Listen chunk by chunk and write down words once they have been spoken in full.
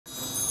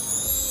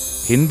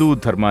హిందూ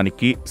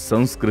ధర్మానికి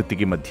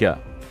సంస్కృతికి మధ్య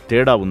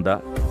తేడా ఉందా?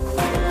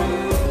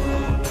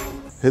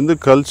 Hindu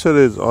culture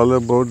is all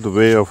about the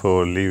way of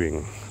our living.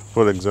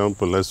 For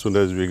example, as soon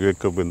as we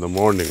wake up in the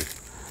morning,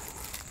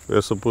 we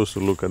are supposed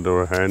to look at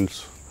our hands.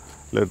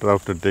 Later,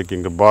 after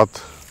taking a bath,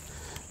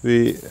 we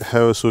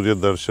have a Surya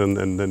Darshan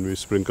and then we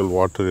sprinkle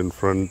water in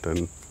front and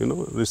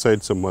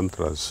recite some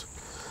mantras.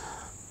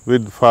 We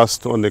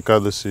fast on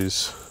Ekadasis.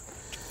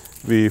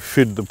 We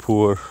feed the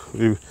poor.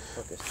 We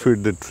feed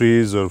the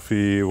trees, or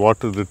we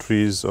water the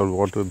trees or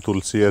water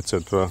tulsi, etc.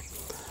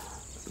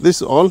 This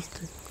all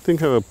thing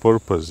have a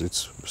purpose.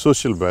 It's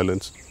social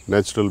balance,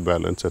 natural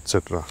balance,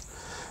 etc.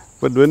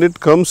 But when it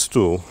comes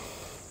to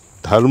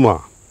dharma,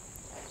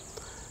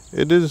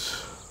 it is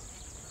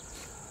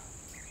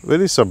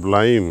very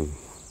sublime.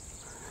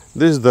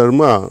 This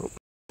dharma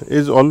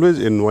is always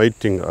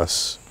inviting us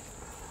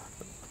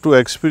to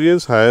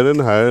experience higher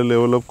and higher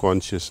level of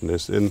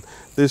consciousness. And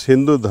this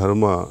Hindu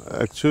dharma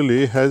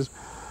actually has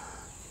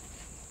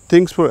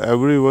things for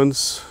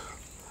everyone's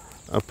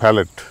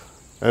palate,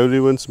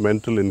 everyone's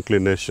mental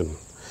inclination.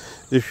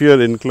 If you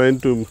are inclined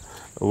to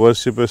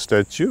worship a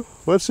statue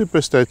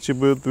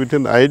with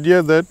an idea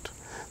that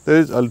there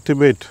is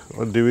ultimate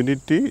or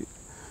divinity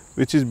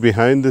which is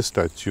behind the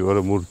statue or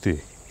a murti.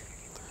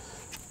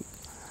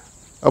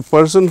 A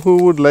person who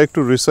would like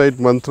to recite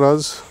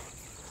mantras,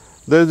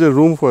 there is a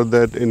room for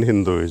that in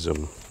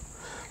Hinduism.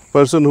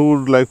 Person who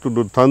would like to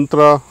do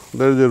tantra,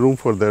 there is a room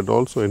for that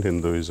also in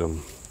Hinduism.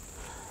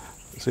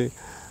 See,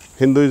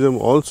 Hinduism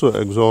also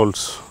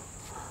exalts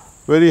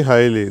very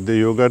highly the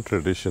yoga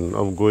tradition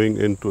of going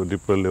into a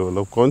deeper level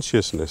of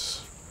consciousness.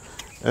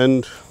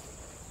 And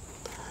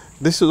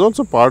this is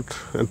also part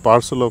and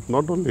parcel of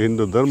not only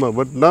Hindu dharma,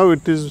 but now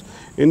it is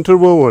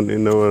interwoven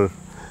in our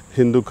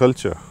Hindu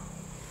culture.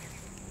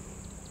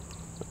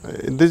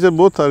 These are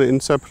both are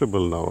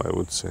inseparable now, I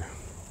would say.